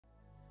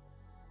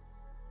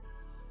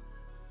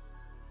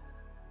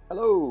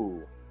Hello,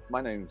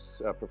 my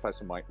name's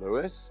Professor Mike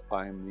Lewis.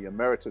 I'm the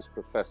Emeritus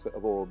Professor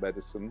of Oral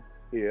Medicine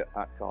here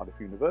at Cardiff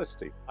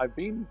University. I've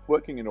been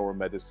working in oral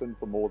medicine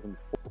for more than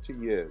 40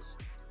 years.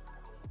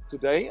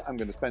 Today I'm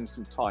going to spend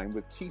some time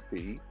with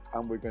TP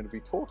and we're going to be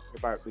talking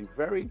about the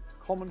very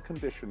common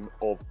condition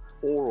of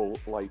oral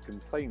lichen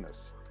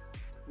planus.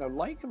 Now,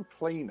 lichen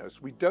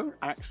planus, we don't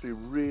actually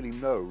really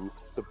know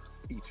the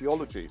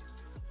etiology.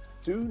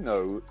 Do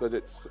know that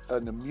it's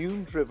an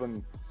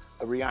immune-driven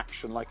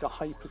reaction like a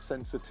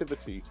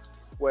hypersensitivity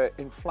where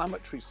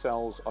inflammatory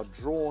cells are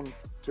drawn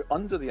to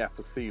under the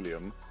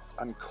epithelium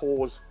and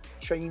cause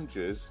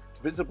changes,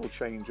 visible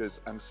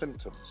changes and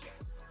symptoms.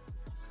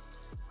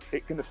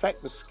 It can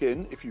affect the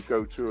skin. If you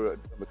go to a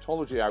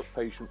dermatology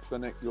outpatient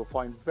clinic, you'll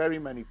find very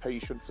many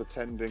patients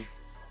attending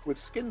with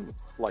skin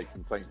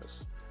lichen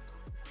planus.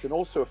 It can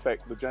also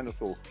affect the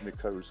genital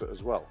mucosa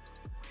as well.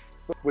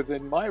 But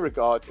within my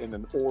regard, in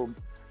an oral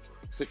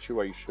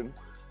situation,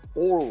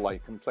 oral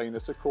lichen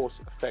planus, of course,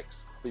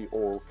 affects the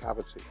oral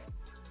cavity.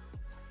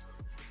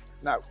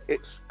 Now,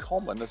 it's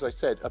common, as I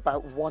said,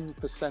 about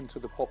 1%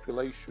 of the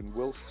population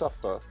will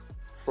suffer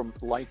from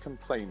lichen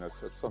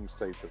planus at some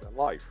stage of their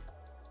life.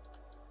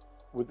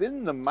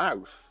 Within the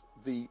mouth,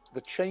 the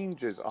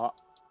changes are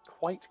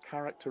quite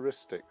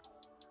characteristic.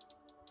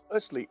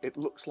 Firstly, it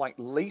looks like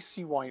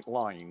lacy white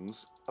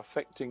lines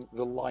affecting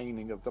the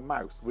lining of the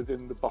mouth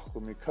within the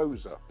buccal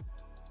mucosa.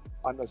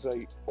 And as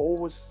I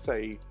always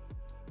say,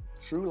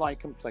 true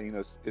lichen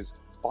planus is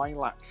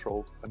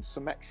bilateral and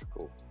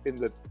symmetrical in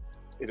that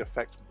it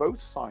affects both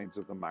sides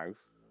of the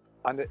mouth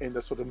and in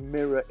a sort of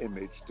mirror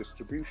image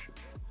distribution.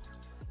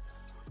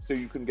 So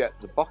you can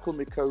get the buccal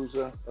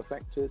mucosa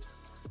affected,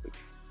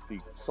 the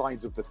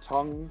sides of the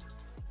tongue,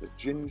 the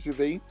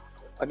gingivae,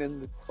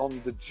 and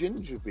on the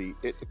gingivae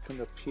it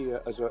can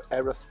appear as an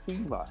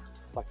erythema,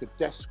 like a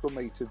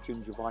desquamated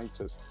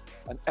gingivitis,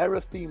 an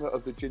erythema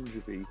of the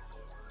gingivae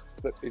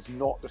that is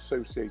not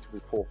associated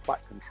with poor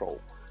plaque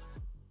control.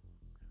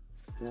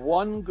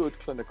 One good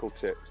clinical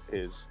tip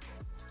is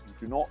you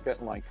do not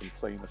get lichen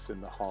planus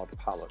in the hard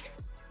palate.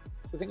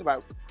 The thing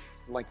about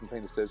lichen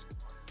planus is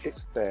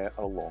it's there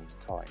a long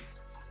time.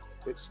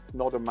 It's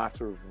not a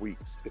matter of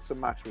weeks, it's a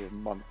matter of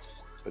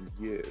months and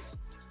years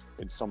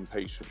in some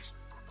patients.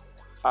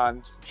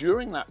 And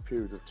during that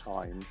period of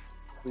time,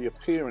 the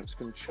appearance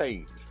can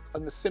change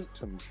and the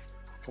symptoms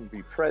can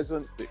be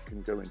present, it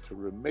can go into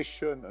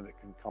remission and it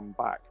can come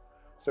back.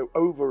 So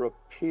over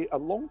a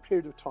long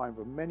period of time,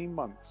 for many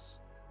months,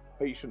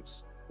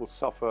 patients will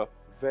suffer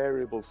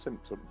variable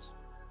symptoms.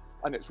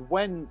 And it's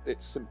when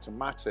it's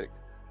symptomatic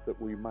that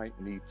we might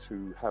need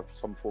to have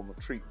some form of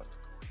treatment.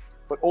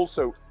 But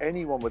also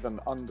anyone with an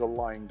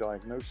underlying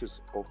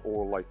diagnosis of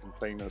oral lichen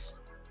planus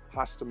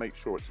has to make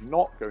sure it's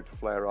not going to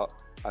flare up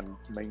and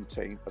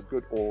maintain a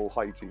good oral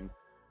hygiene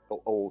at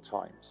all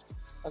times.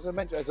 As I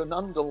mentioned, as an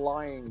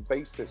underlying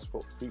basis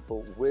for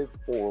people with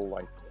oral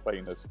lichen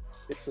planus,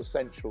 it's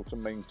essential to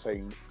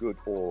maintain good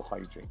oral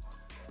hygiene.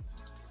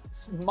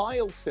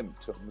 Mild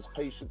symptoms,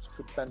 patients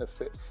could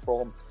benefit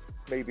from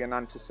maybe an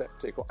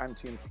antiseptic or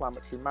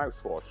anti-inflammatory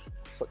mouthwash,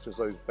 such as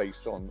those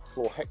based on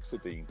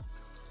chlorhexidine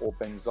or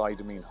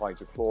benzidamine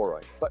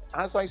hydrochloride. But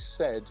as I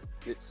said,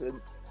 it's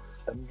an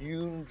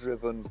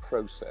immune-driven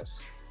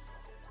process.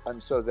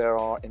 And so there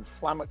are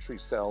inflammatory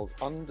cells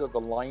under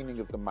the lining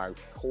of the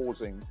mouth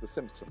causing the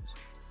symptoms.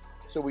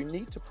 So we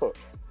need to put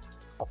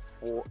a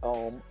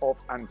forearm of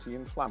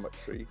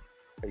anti-inflammatory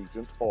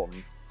agent on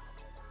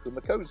the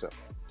mucosa.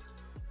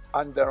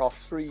 And there are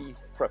 3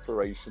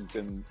 preparations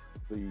in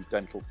the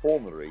dental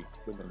formulary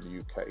within the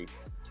UK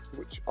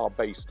which are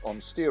based on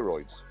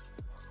steroids.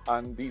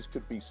 And these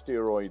could be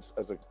steroids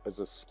as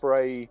a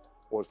spray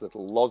or as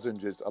little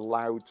lozenges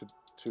allowed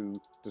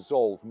to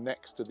dissolve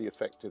next to the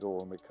affected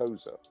oral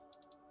mucosa.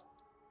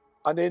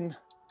 And in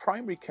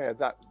primary care,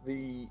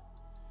 the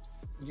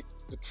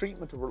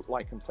treatment of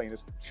lichen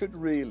planus should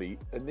really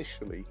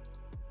initially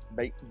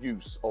make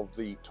use of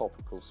the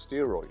topical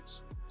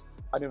steroids.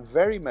 And in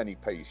very many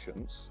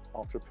patients,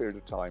 after a period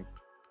of time,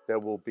 there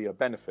will be a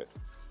benefit.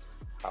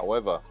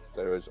 However,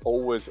 there is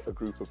always a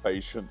group of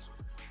patients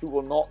who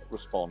will not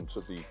respond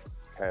to the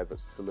care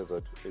that's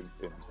delivered in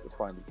the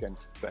primary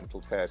dental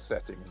care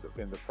setting,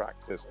 in the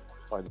practice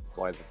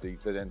by the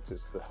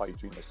dentist, the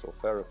hygienist or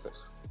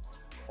therapist.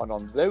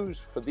 And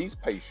for these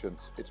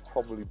patients, it's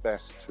probably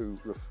best to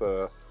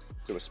refer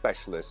to a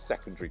specialist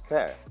secondary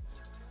care.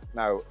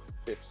 Now,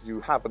 if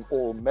you have an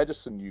oral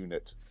medicine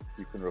unit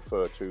you can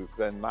refer to,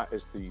 then that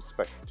is the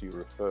specialty you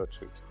refer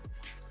to.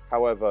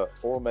 However,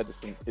 oral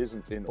medicine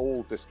isn't in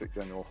all district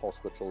general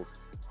hospitals,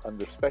 and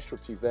the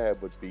specialty there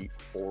would be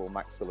oral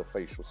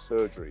maxillofacial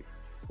surgery,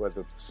 where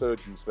the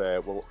surgeons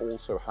there will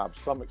also have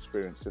some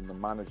experience in the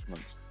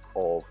management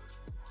of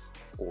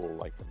oral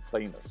lichen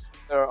planus.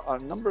 There are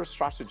a number of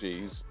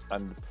strategies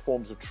and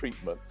forms of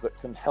treatment that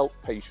can help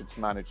patients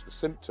manage the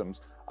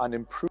symptoms and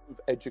improve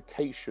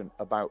education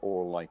about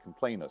oral lichen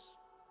planus.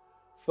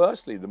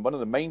 Firstly, one of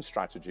the main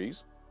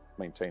strategies,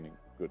 maintaining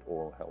good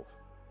oral health.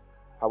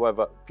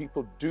 However,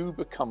 people do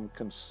become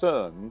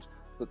concerned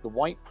that the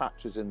white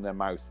patches in their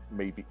mouth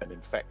may be an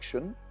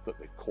infection that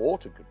they've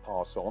caught and could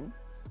pass on.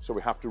 So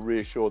we have to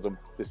reassure them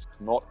this is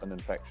not an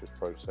infectious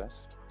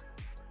process.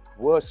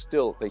 Worse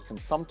still, they can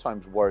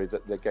sometimes worry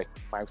that they're getting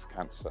mouth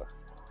cancer,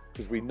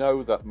 because we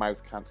know that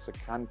mouth cancer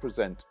can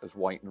present as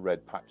white and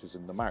red patches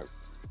in the mouth.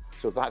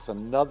 So that's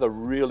another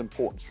real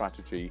important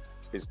strategy,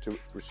 is to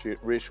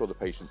reassure the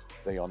patient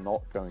they are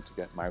not going to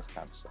get mouth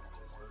cancer.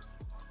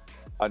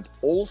 And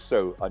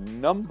also a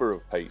number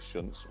of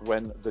patients,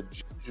 when the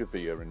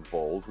gingivae are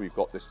involved, we've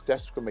got this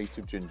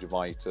desquamative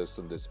gingivitis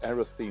and this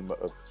erythema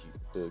of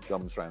the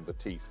gums around the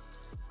teeth.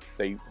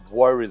 They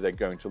worry they're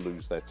going to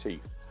lose their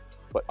teeth.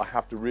 But I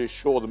have to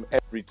reassure them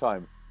every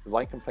time,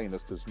 lichen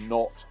planus does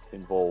not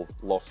involve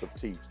loss of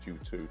teeth due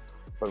to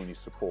bony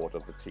support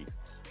of the teeth.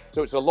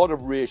 So it's a lot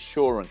of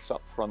reassurance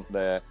up front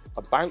there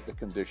about the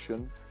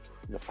condition,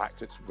 the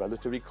fact it's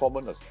relatively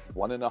common, as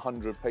 1 in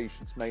 100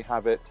 patients may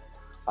have it,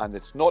 and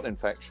it's not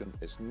infection,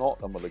 it's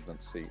not a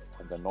malignancy,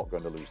 and they're not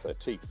going to lose their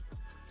teeth.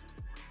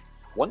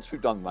 Once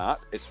we've done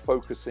that, it's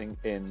focusing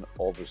in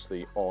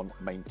obviously on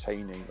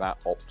maintaining that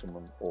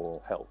optimum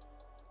oral health.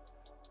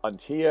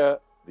 And here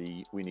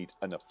we need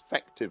an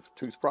effective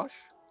toothbrush,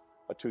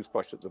 a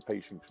toothbrush that the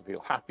patient can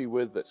feel happy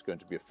with, that's going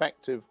to be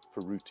effective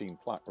for routine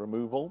plaque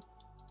removal.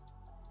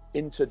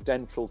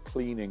 Interdental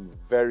cleaning,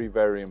 very,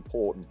 very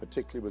important,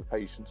 particularly with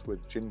patients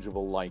with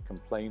gingival lichen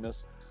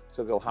planus.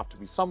 So there'll have to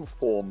be some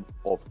form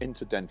of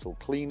interdental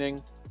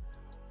cleaning.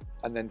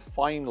 And then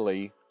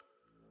finally,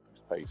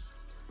 toothpaste.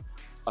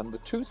 And the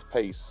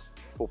toothpaste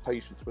for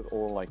patients with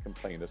oral lichen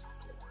planus,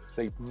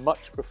 they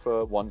much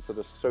prefer ones that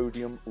are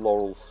sodium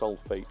lauryl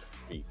sulfate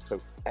free, so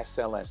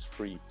SLS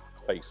free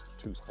based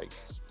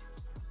toothpastes.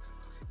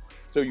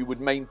 So you would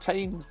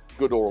maintain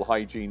good oral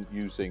hygiene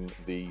using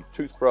the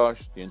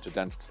toothbrush, the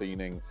interdental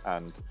cleaning,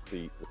 and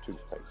the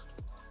toothpaste.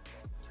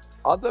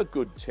 Other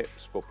good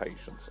tips for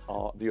patients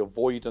are the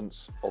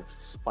avoidance of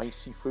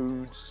spicy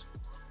foods,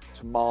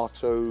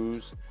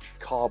 tomatoes,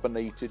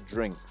 carbonated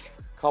drinks.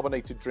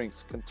 Carbonated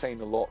drinks contain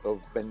a lot of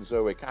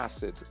benzoic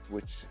acid,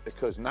 which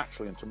occurs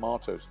naturally in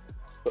tomatoes,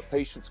 but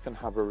patients can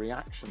have a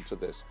reaction to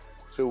this.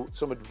 So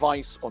some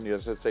advice on the,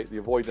 as I say, the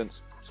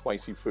avoidance of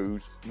spicy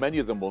foods. Many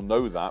of them will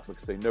know that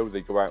because they know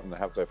they go out and they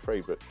have their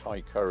favorite Thai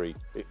curry.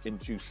 It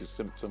induces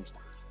symptoms.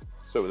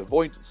 So the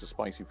avoidance of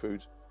spicy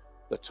foods.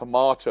 The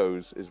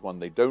tomatoes is one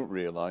they don't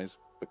realize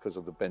because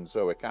of the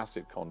benzoic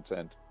acid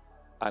content.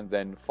 And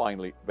then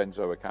finally,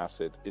 benzoic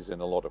acid is in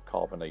a lot of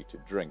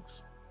carbonated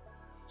drinks.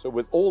 So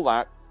with all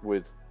that,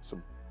 with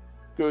some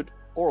good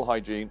oral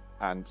hygiene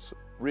and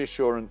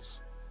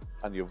reassurance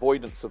and the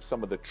avoidance of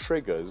some of the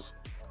triggers,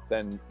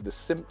 then the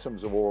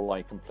symptoms of oral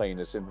lichen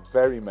planus in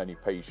very many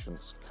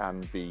patients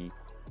can be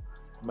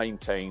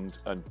maintained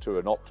and to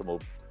an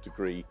optimal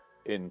degree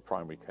in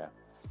primary care.